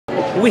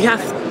we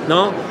have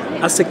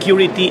a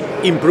security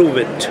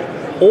improvement.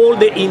 All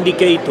the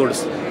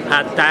indicators,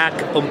 attack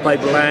on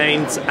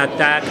pipelines,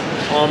 attack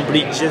on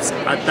bridges,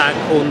 attack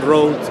on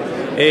roads,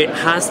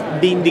 has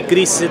been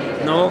decreased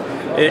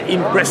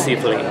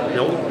impressively.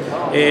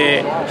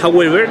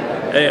 However,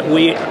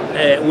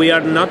 we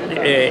are not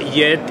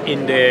yet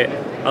in the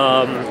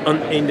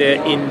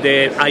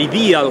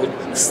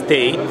ideal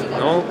state.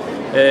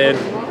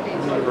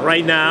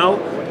 Right now,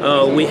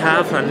 we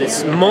have a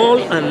small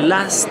and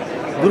last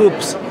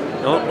groups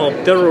of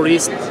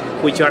terrorists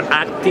which are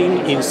acting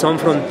in some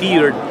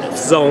frontier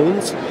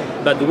zones,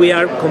 but we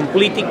are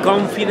completely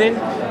confident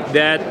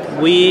that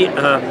we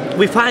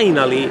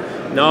finally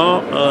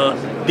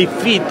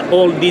defeat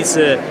all these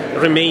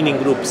remaining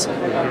groups.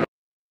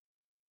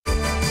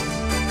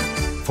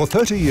 For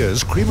 30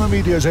 years, Creamer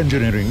Media's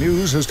engineering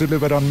news has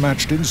delivered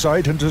unmatched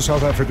insight into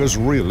South Africa's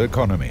real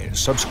economy.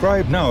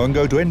 Subscribe now and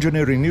go to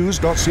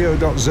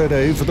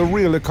engineeringnews.co.za for the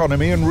real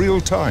economy in real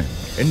time.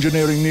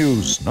 Engineering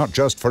news, not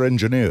just for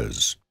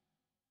engineers.